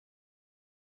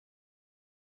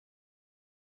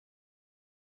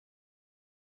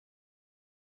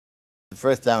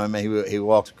first time I met him, he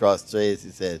walked across the street, he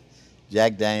said,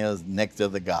 Jack Daniels next to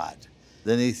the God.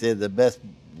 Then he said the best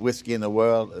whiskey in the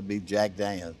world would be Jack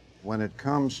Daniels. When it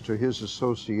comes to his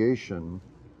association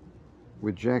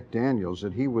with Jack Daniels,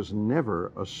 that he was never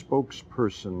a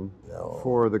spokesperson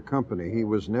for the company. He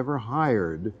was never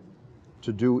hired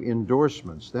to do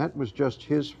endorsements. That was just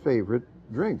his favorite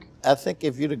drink. I think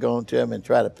if you'd have gone to him and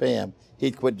tried to pay him,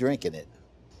 he'd quit drinking it.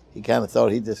 He kind of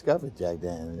thought he discovered Jack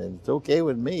Daniels, and it's okay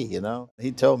with me, you know.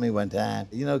 He told me one time,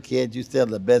 you know, kid, you sell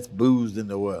the best booze in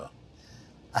the world.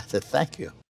 I said, thank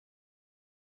you.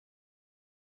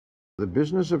 The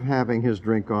business of having his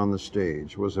drink on the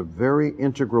stage was a very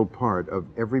integral part of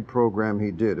every program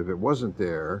he did. If it wasn't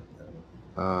there,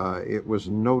 it was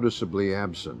noticeably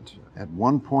absent. At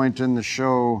one point in the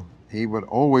show, he would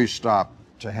always stop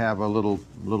to have a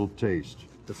little taste.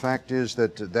 The fact is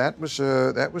that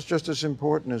that was just as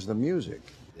important as the music.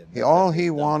 All he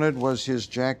wanted was his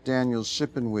Jack Daniels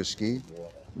sippin' whiskey,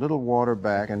 little water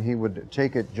back, and he would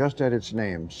take it just at its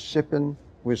name, sippin'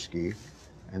 whiskey,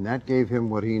 and that gave him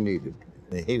what he needed.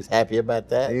 He was happy about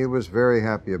that? He was very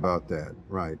happy about that,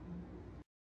 right.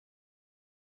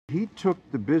 He took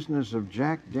the business of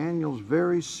Jack Daniels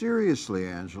very seriously,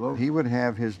 Angelo. He would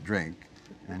have his drink,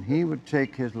 and he would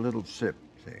take his little sip,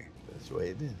 see. That's the way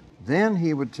he did. Then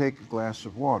he would take a glass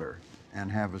of water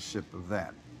and have a sip of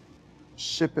that.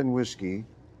 Sipping whiskey,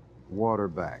 water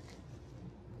back.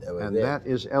 And that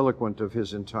is eloquent of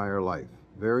his entire life.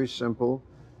 Very simple,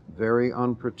 very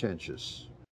unpretentious.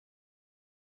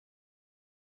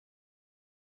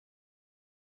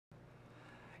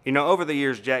 You know, over the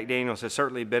years, Jack Daniels has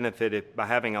certainly benefited by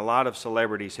having a lot of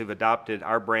celebrities who've adopted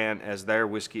our brand as their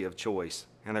whiskey of choice.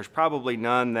 And there's probably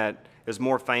none that is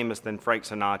more famous than Frank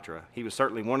Sinatra. He was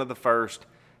certainly one of the first,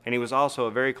 and he was also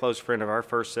a very close friend of our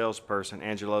first salesperson,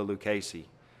 Angelo Lucchese.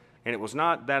 And it was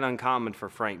not that uncommon for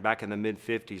Frank back in the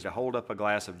mid-50s to hold up a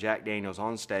glass of Jack Daniels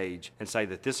on stage and say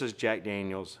that this is Jack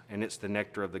Daniels and it's the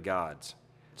nectar of the gods.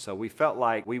 So we felt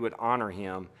like we would honor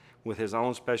him with his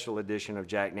own special edition of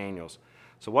Jack Daniels.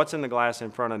 So what's in the glass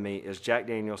in front of me is Jack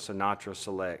Daniels Sinatra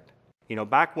Select. You know,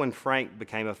 back when Frank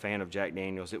became a fan of Jack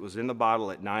Daniels, it was in the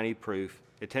bottle at 90 proof.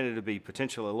 It tended to be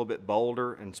potentially a little bit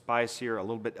bolder and spicier, a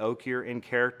little bit oakier in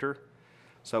character.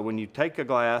 So when you take a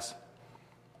glass,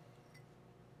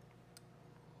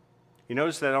 you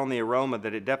notice that on the aroma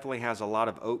that it definitely has a lot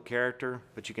of oak character,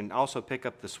 but you can also pick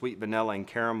up the sweet vanilla and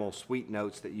caramel sweet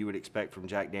notes that you would expect from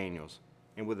Jack Daniels.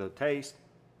 And with a taste,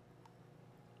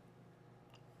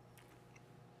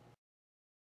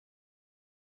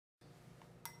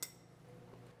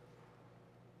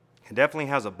 it definitely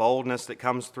has a boldness that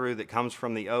comes through, that comes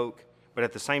from the oak, but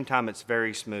at the same time it's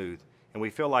very smooth. And we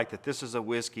feel like that this is a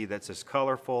whiskey that's as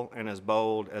colorful and as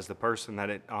bold as the person that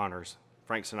it honors,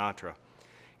 Frank Sinatra.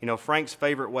 You know, Frank's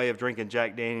favorite way of drinking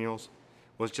Jack Daniels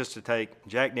was just to take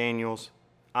Jack Daniels,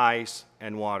 ice,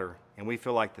 and water. And we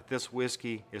feel like that this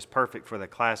whiskey is perfect for the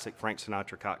classic Frank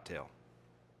Sinatra cocktail.